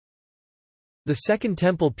The Second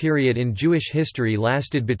Temple period in Jewish history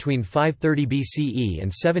lasted between 530 BCE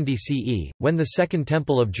and 70 CE, when the Second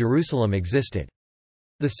Temple of Jerusalem existed.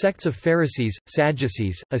 The sects of Pharisees,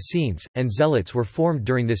 Sadducees, Essenes, and Zealots were formed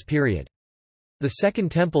during this period. The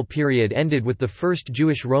Second Temple period ended with the First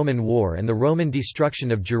Jewish-Roman War and the Roman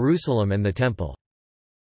destruction of Jerusalem and the Temple.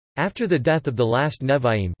 After the death of the last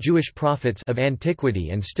Nevi'im, Jewish prophets of antiquity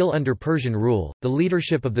and still under Persian rule, the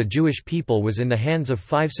leadership of the Jewish people was in the hands of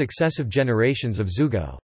 5 successive generations of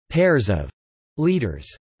Zugo, pairs of leaders.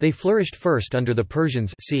 They flourished first under the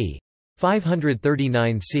Persians c.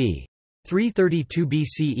 539 c. 332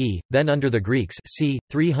 BCE, then under the Greeks c.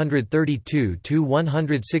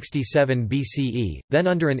 332–167 BCE, then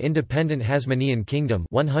under an independent Hasmonean kingdom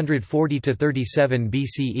 140–37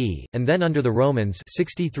 BCE, and then under the Romans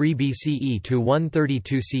 63 BCE to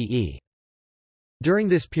 132 CE. During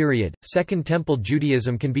this period, Second Temple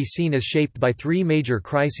Judaism can be seen as shaped by 3 major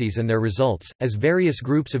crises and their results, as various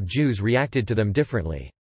groups of Jews reacted to them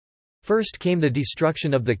differently. First came the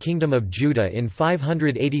destruction of the Kingdom of Judah in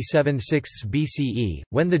 587 6 BCE,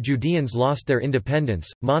 when the Judeans lost their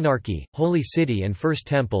independence, monarchy, holy city and First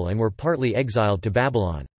Temple and were partly exiled to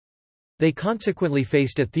Babylon. They consequently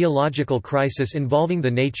faced a theological crisis involving the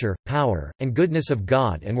nature, power, and goodness of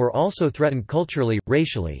God and were also threatened culturally,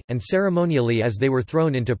 racially, and ceremonially as they were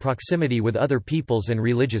thrown into proximity with other peoples and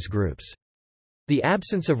religious groups. The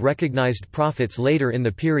absence of recognized prophets later in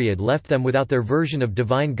the period left them without their version of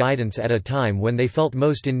divine guidance at a time when they felt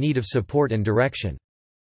most in need of support and direction.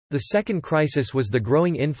 The second crisis was the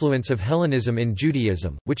growing influence of Hellenism in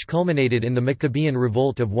Judaism, which culminated in the Maccabean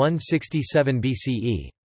Revolt of 167 BCE.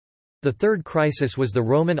 The third crisis was the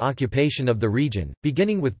Roman occupation of the region,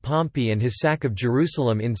 beginning with Pompey and his sack of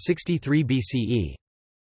Jerusalem in 63 BCE.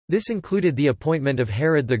 This included the appointment of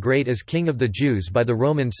Herod the Great as king of the Jews by the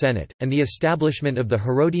Roman Senate, and the establishment of the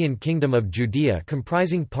Herodian Kingdom of Judea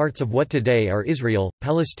comprising parts of what today are Israel,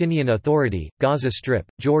 Palestinian Authority, Gaza Strip,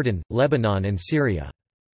 Jordan, Lebanon and Syria.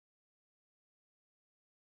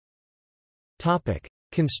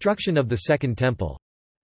 Construction of the Second Temple.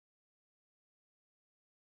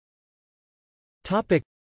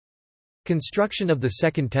 Construction of the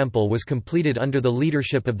Second Temple was completed under the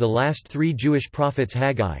leadership of the last 3 Jewish prophets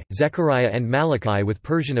Haggai, Zechariah and Malachi with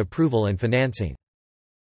Persian approval and financing.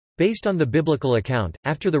 Based on the biblical account,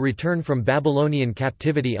 after the return from Babylonian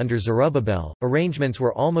captivity under Zerubbabel, arrangements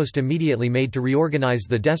were almost immediately made to reorganize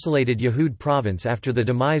the desolated Yehud province after the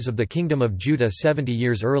demise of the Kingdom of Judah 70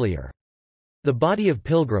 years earlier. The body of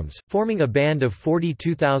pilgrims, forming a band of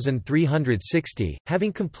 42,360,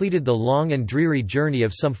 having completed the long and dreary journey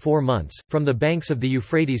of some 4 months, from the banks of the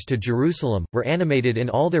Euphrates to Jerusalem, were animated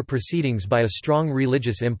in all their proceedings by a strong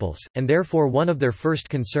religious impulse, and therefore one of their first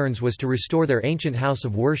concerns was to restore their ancient house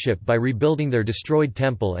of worship by rebuilding their destroyed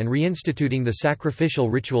temple and reinstituting the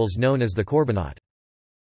sacrificial rituals known as the Korbanot.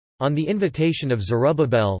 On the invitation of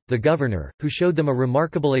Zerubbabel, the governor, who showed them a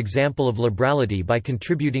remarkable example of liberality by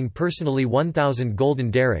contributing personally 1,000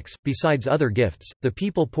 golden derricks, besides other gifts, the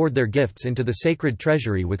people poured their gifts into the sacred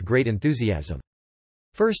treasury with great enthusiasm.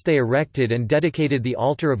 First they erected and dedicated the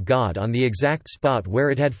altar of God on the exact spot where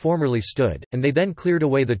it had formerly stood, and they then cleared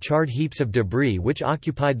away the charred heaps of debris which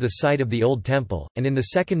occupied the site of the old temple, and in the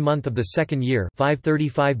second month of the second year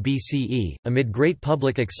 535 BCE, amid great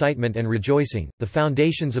public excitement and rejoicing, the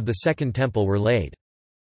foundations of the Second Temple were laid.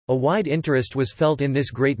 A wide interest was felt in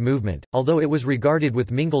this great movement, although it was regarded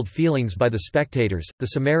with mingled feelings by the spectators. The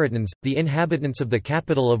Samaritans, the inhabitants of the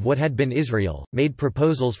capital of what had been Israel, made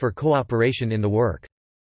proposals for cooperation in the work.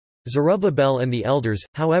 Zerubbabel and the elders,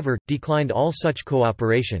 however, declined all such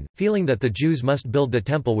cooperation, feeling that the Jews must build the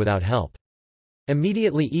temple without help.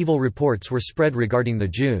 Immediately evil reports were spread regarding the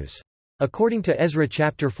Jews. According to Ezra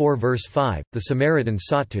chapter 4 verse 5, the Samaritans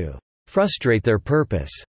sought to frustrate their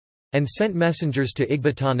purpose and sent messengers to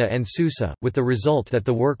Ecbatana and Susa, with the result that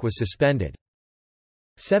the work was suspended.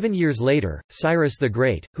 7 years later, Cyrus the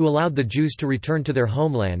Great, who allowed the Jews to return to their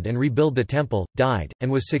homeland and rebuild the temple, died,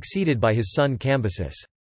 and was succeeded by his son Cambyses.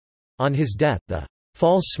 On his death, the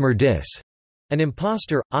false Smerdis, an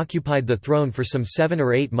impostor, occupied the throne for some 7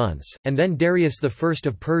 or 8 months, and then Darius I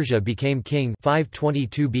of Persia became king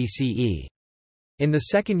 522 BCE. In the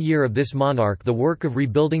second year of this monarch the work of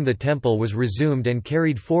rebuilding the temple was resumed and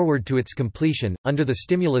carried forward to its completion, under the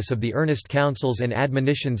stimulus of the earnest counsels and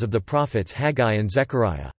admonitions of the prophets Haggai and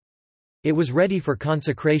Zechariah. It was ready for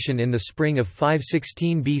consecration in the spring of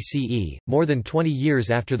 516 BCE, more than 20 years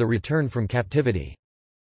after the return from captivity.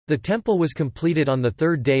 The temple was completed on the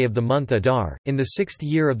third day of the month Adar, in the 6th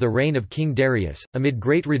year of the reign of King Darius, amid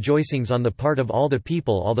great rejoicings on the part of all the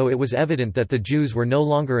people, although it was evident that the Jews were no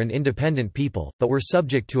longer an independent people, but were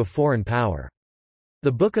subject to a foreign power.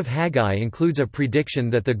 The Book of Haggai includes a prediction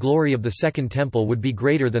that the glory of the Second Temple would be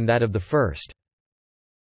greater than that of the first.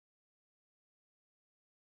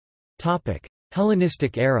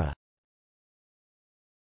 Hellenistic era.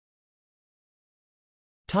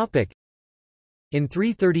 In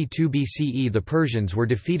 332 BCE the Persians were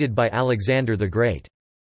defeated by Alexander the Great.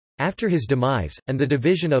 After his demise, and the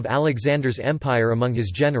division of Alexander's empire among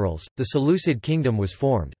his generals, the Seleucid kingdom was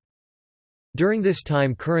formed. During this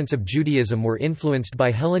time currents of Judaism were influenced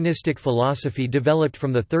by Hellenistic philosophy developed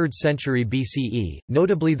from the 3rd century BCE,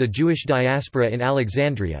 notably the Jewish diaspora in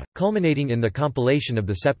Alexandria, culminating in the compilation of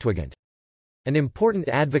the Septuagint. An important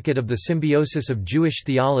advocate of the symbiosis of Jewish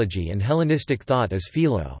theology and Hellenistic thought is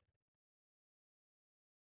Philo.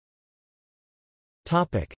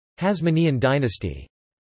 Hasmonean dynasty.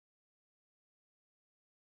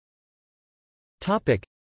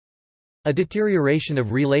 A deterioration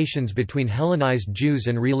of relations between Hellenized Jews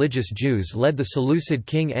and religious Jews led the Seleucid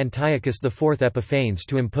king Antiochus IV Epiphanes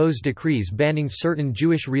to impose decrees banning certain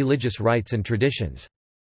Jewish religious rites and traditions.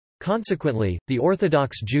 Consequently, the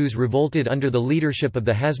Orthodox Jews revolted under the leadership of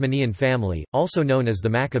the Hasmonean family, also known as the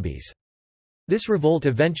Maccabees. This revolt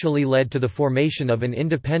eventually led to the formation of an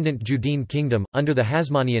independent Judean kingdom, under the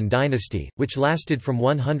Hasmonean dynasty, which lasted from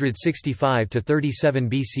 165 to 37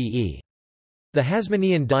 BCE. The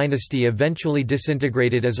Hasmonean dynasty eventually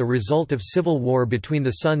disintegrated as a result of civil war between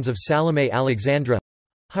the sons of Salome Alexandra,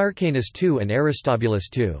 Hyrcanus II and Aristobulus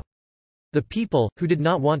II. The people, who did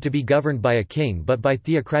not want to be governed by a king but by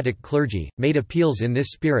theocratic clergy, made appeals in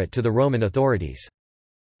this spirit to the Roman authorities.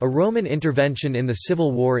 A Roman intervention in the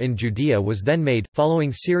civil war in Judea was then made,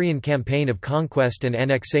 following Syrian campaign of conquest and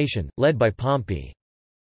annexation, led by Pompey.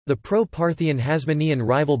 The pro-Parthian Hasmonean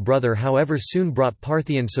rival brother however soon brought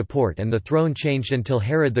Parthian support and the throne changed until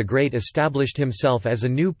Herod the Great established himself as a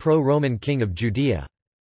new pro-Roman king of Judea.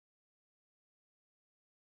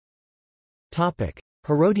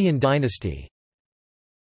 Herodian dynasty.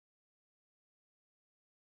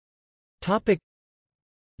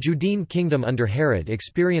 Judean kingdom under Herod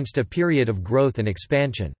experienced a period of growth and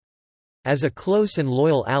expansion. As a close and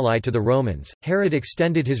loyal ally to the Romans, Herod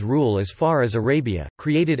extended his rule as far as Arabia,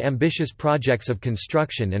 created ambitious projects of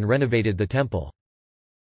construction and renovated the temple.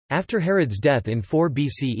 After Herod's death in 4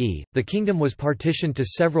 BCE, the kingdom was partitioned to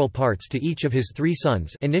several parts to each of his 3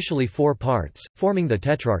 sons, initially 4 parts, forming the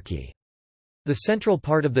Tetrarchy. The central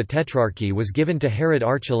part of the Tetrarchy was given to Herod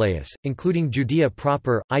Archelaus, including Judea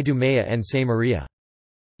proper, Idumea and Samaria.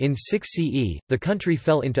 In 6 CE, the country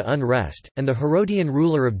fell into unrest, and the Herodian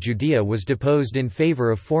ruler of Judea was deposed in favor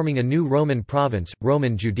of forming a new Roman province,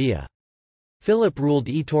 Roman Judea. Philip ruled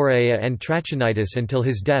Iturea and Trachonitis until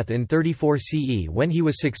his death in 34 CE when he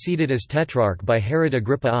was succeeded as tetrarch by Herod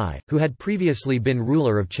Agrippa I, who had previously been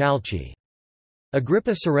ruler of Chalcis.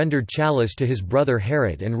 Agrippa surrendered Chalcis to his brother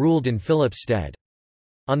Herod and ruled in Philip's stead.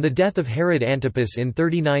 On the death of Herod Antipas in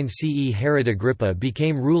 39 CE Herod Agrippa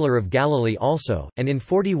became ruler of Galilee also, and in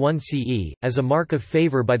 41 CE, as a mark of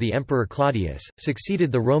favour by the Emperor Claudius,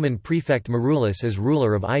 succeeded the Roman prefect Marullus as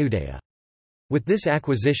ruler of Iudea. With this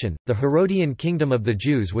acquisition, the Herodian kingdom of the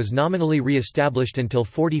Jews was nominally re-established until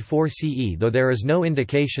 44 CE, though there is no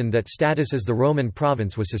indication that status as the Roman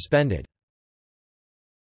province was suspended.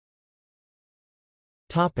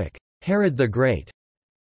 Herod the Great.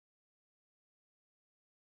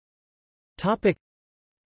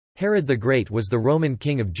 Herod the Great was the Roman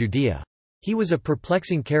king of Judea. He was a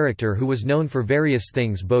perplexing character who was known for various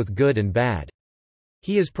things both good and bad.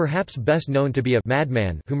 He is perhaps best known to be a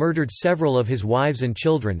madman who murdered several of his wives and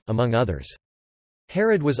children, among others.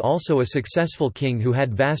 Herod was also a successful king who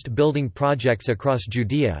had vast building projects across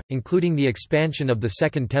Judea, including the expansion of the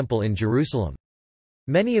Second Temple in Jerusalem.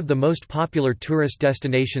 Many of the most popular tourist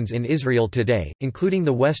destinations in Israel today, including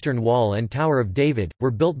the Western Wall and Tower of David, were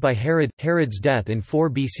built by Herod. Herod's death in 4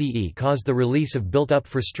 BCE caused the release of built-up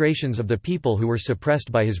frustrations of the people who were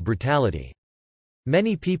suppressed by his brutality.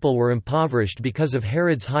 Many people were impoverished because of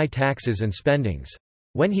Herod's high taxes and spendings.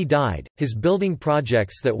 When he died, his building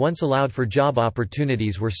projects that once allowed for job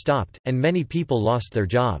opportunities were stopped, and many people lost their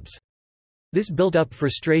jobs. This built up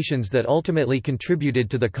frustrations that ultimately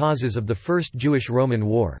contributed to the causes of the First Jewish-Roman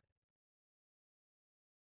War.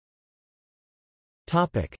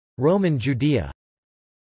 Roman Judea.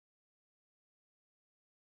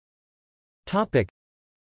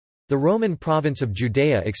 The Roman province of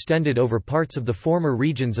Judea extended over parts of the former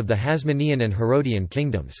regions of the Hasmonean and Herodian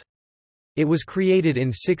kingdoms. It was created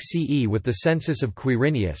in 6 CE with the census of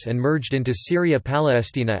Quirinius and merged into Syria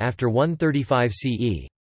Palestina after 135 CE.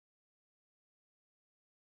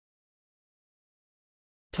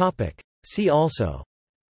 See also: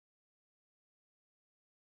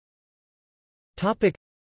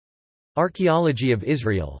 Archaeology of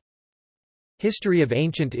Israel, History of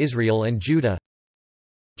ancient Israel and Judah,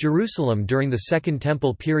 Jerusalem during the Second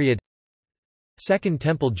Temple period, Second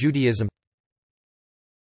Temple Judaism.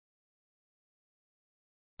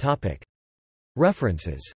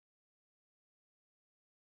 References.